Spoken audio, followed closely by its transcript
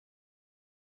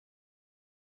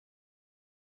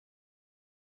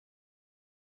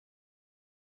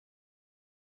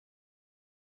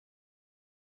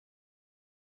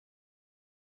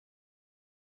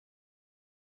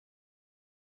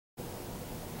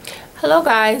Hello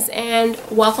guys, and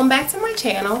welcome back to my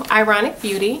channel, Ironic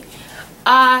Beauty.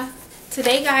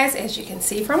 Today guys, as you can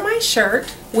see from my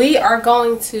shirt, we are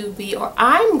going to be, or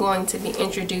I'm going to be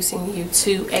introducing you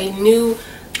to a new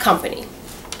company.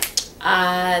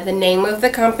 The name of the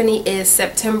company is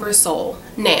September Soul.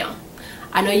 Now,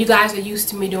 I know you guys are used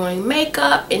to me doing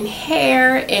makeup and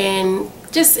hair and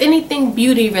just anything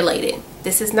beauty related.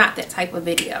 This is not that type of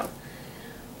video.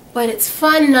 But it's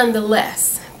fun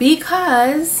nonetheless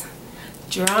because,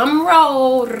 drum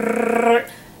roll,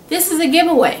 this is a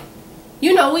giveaway.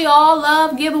 You know, we all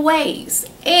love giveaways.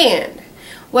 And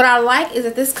what I like is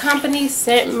that this company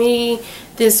sent me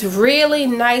this really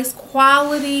nice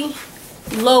quality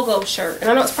logo shirt.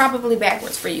 And I know it's probably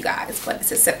backwards for you guys, but it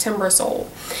says September Soul.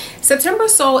 September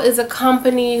Soul is a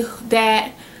company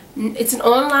that, it's an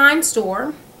online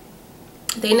store.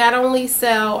 They not only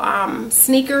sell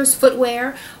sneakers,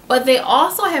 footwear, but they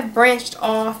also have branched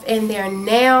off and they're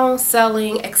now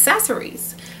selling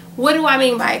accessories. What do I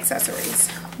mean by accessories?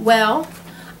 Well,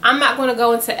 I'm not going to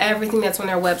go into everything that's on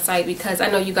their website because I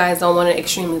know you guys don't want an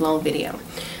extremely long video.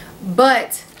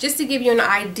 But just to give you an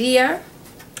idea,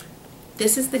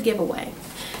 this is the giveaway.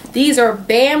 These are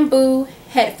bamboo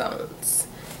headphones.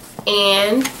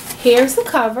 And here's the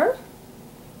cover.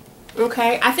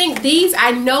 Okay, I think these,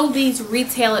 I know these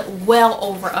retail at well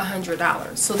over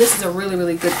 $100, so this is a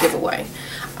really good giveaway.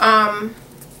 And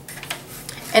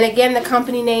again, the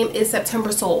company name is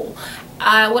September Soul.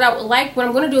 What I'm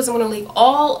going to do is I'm going to leave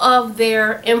all of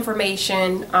their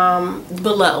information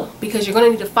below, because you're going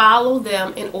to need to follow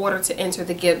them in order to enter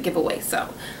the giveaway.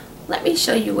 So let me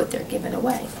show you what they're giving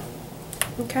away.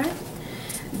 Okay,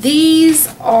 these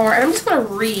are, and I'm just going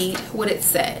to read what it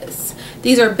says.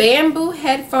 These are bamboo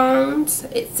headphones.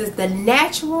 It says the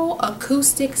natural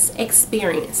acoustics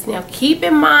experience. Now keep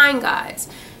in mind guys,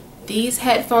 these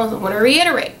headphones, I want to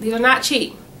reiterate, these are not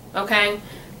cheap, okay?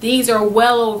 These are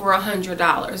well over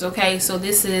 $100, okay? So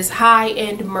this is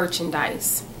high-end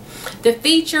merchandise. The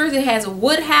features, it has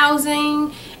wood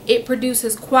housing, it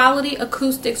produces quality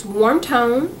acoustics, warm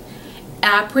tone,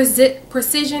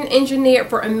 precision engineered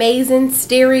for amazing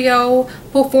stereo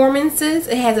performances.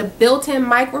 It has a built-in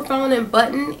microphone and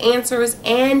button answers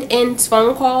and ends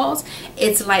phone calls.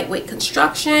 It's lightweight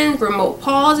construction, remote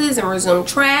pauses and resume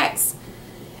tracks.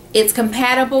 It's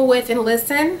compatible with, and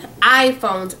listen,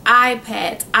 iPhones,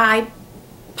 iPads,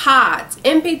 iPods,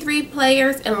 MP3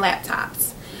 players, and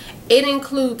laptops. It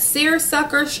includes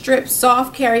seersucker strip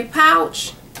soft carry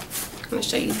pouch. I'm going to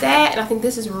show you that, and I think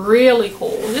this is really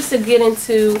cool just to get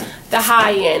into the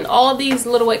high end. All these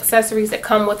little accessories that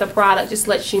come with a product just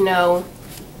lets you know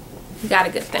you got a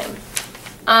good thing.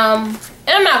 And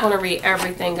I'm not going to read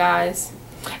everything guys.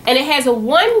 And it has a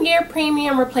 1-year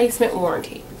premium replacement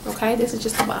warranty. Okay, this is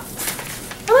just a box.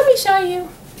 Now let me show you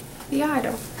the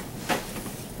item.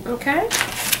 Okay,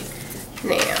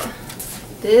 now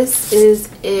this is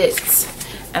it,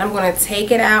 and I'm going to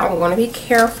take it out. I'm going to be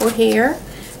careful here.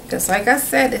 Just like I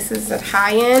said, this is a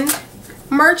high-end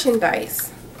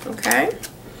merchandise, okay?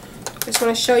 Just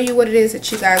want to show you what it is that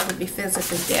you guys would be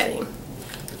physically getting.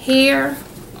 Here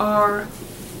are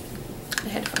the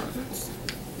headphones.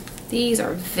 These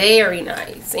are very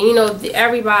nice. And you know,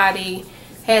 everybody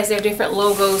has their different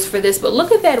logos for this, but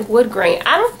look at that wood grain.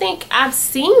 I don't think I've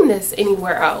seen this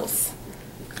anywhere else,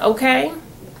 okay?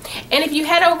 And if you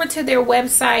head over to their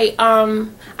website, I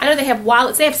know they have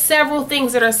wallets. They have several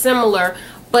things that are similar.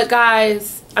 But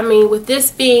guys, I mean, with this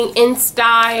being in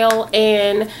style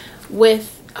and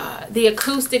with the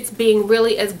acoustics being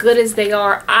really as good as they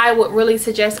are, I would really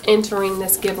suggest entering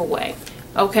this giveaway,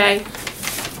 okay?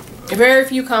 Very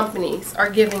few companies are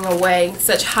giving away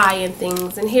such high-end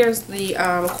things. And here's the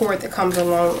cord that comes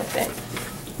along with it.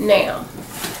 Now,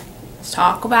 let's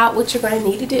talk about what you're going to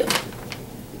need to do.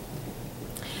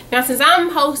 Now, since I'm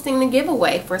hosting the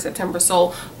giveaway for September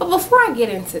Soul, but before I get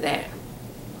into that,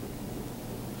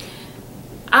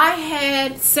 I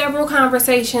had several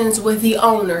conversations with the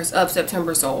owners of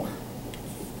September Soul.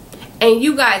 And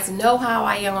you guys know how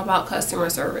I am about customer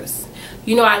service.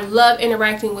 You know, I love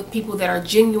interacting with people that are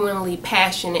genuinely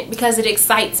passionate because it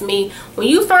excites me. When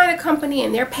you find a company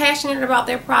and they're passionate about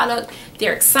their product,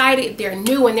 they're excited, they're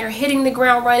new, and they're hitting the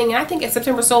ground running. And I think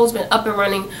September Soul has been up and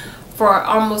running for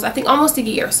almost a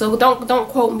year. So don't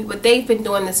quote me, but they've been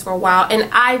doing this for a while. And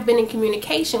I've been in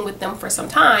communication with them for some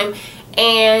time.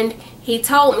 And he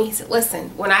told me, he said, listen,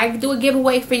 when I do a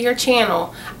giveaway for your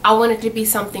channel, I want it to be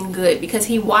something good, because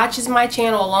he watches my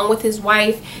channel along with his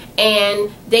wife,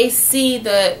 and they see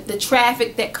the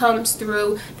traffic that comes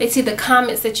through. They see the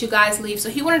comments that you guys leave. So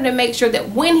he wanted to make sure that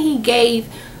when he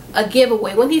gave a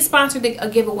giveaway, when he sponsored a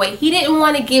giveaway, he didn't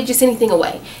want to give just anything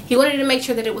away. He wanted to make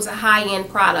sure that it was a high-end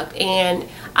product, and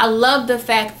I love the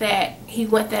fact that he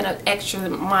went that extra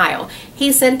mile.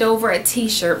 He sent over a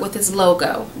t-shirt with his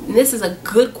logo, and this is a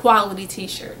good quality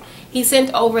t-shirt. He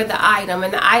sent over the item,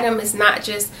 and the item is not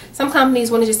just, some companies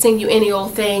want to just send you any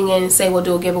old thing and say we'll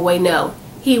do a giveaway. No,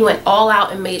 he went all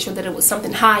out and made sure that it was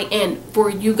something high-end for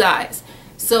you guys.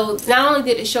 So not only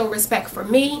did it show respect for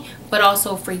me, but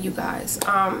also for you guys.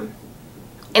 And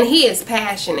he is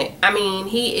passionate. I mean,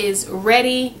 he is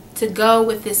ready to go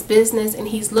with this business, and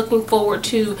he's looking forward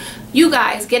to you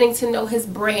guys getting to know his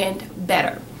brand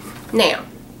better. Now,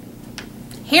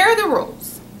 here are the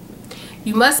rules.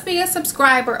 You must be a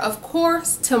subscriber, of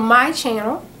course, to my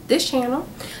channel, this channel.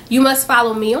 You must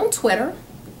follow me on Twitter.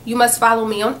 You must follow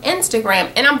me on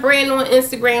Instagram. And I'm brand new on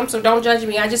Instagram, so don't judge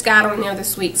me. I just got on there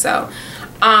this week, so...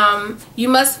 you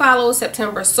must follow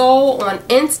September Soul on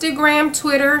Instagram,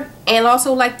 Twitter, and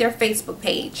also like their Facebook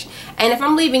page. And if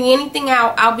I'm leaving anything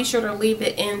out, I'll be sure to leave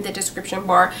it in the description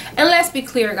bar. And let's be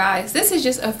clear, guys, this is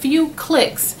just a few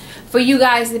clicks for you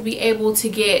guys to be able to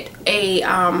get a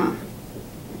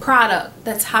product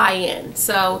that's high-end.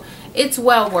 So it's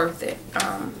well worth it.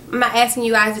 I'm not asking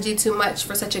you guys to do too much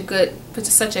for such a good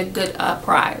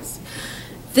prize.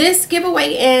 This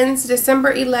giveaway ends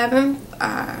December 11th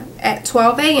at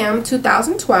 12 a.m.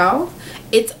 2012.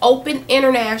 It's open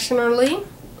internationally.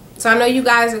 So I know you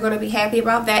guys are going to be happy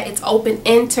about that. It's open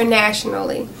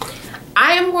internationally.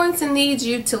 I am going to need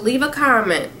you to leave a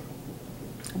comment.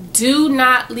 Do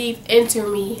not leave enter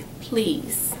me,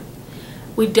 please.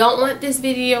 We don't want this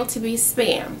video to be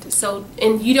spammed. So,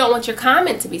 and you don't want your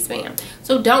comment to be spammed.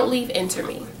 So don't leave enter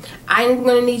me. I'm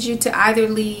going to need you to either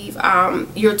leave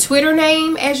your Twitter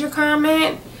name as your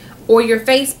comment or your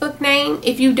Facebook name.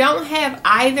 If you don't have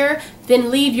either,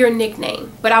 then leave your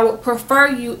nickname. But I would prefer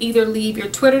you either leave your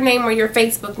Twitter name or your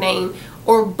Facebook name,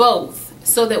 or both,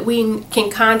 so that we can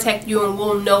contact you and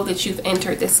we'll know that you've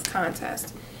entered this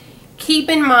contest. Keep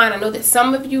in mind, I know that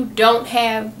some of you don't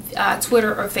have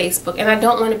Twitter or Facebook, and I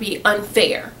don't want to be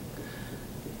unfair.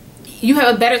 You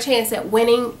have a better chance at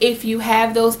winning if you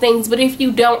have those things, but if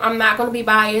you don't, I'm not going to be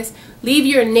biased. Leave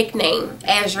your nickname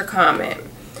as your comment.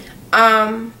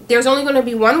 There's only going to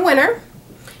be one winner,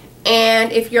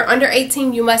 and if you're under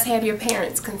 18, you must have your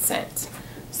parents' consent.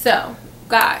 So,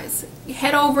 guys,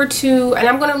 head over to, and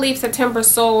I'm going to leave September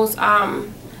Soul's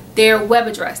their web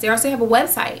address. They also have a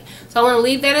website, so I'm going to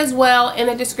leave that as well in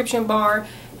the description bar.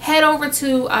 Head over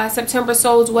to September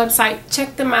Soul's website,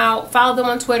 check them out, follow them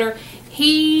on Twitter.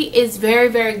 He is very,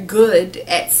 very good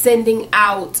at sending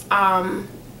out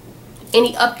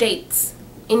any updates,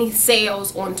 any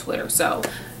sales on Twitter. So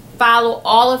follow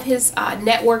all of his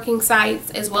networking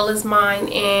sites as well as mine,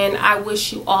 and I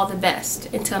wish you all the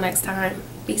best. Until next time,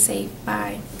 be safe.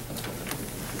 Bye.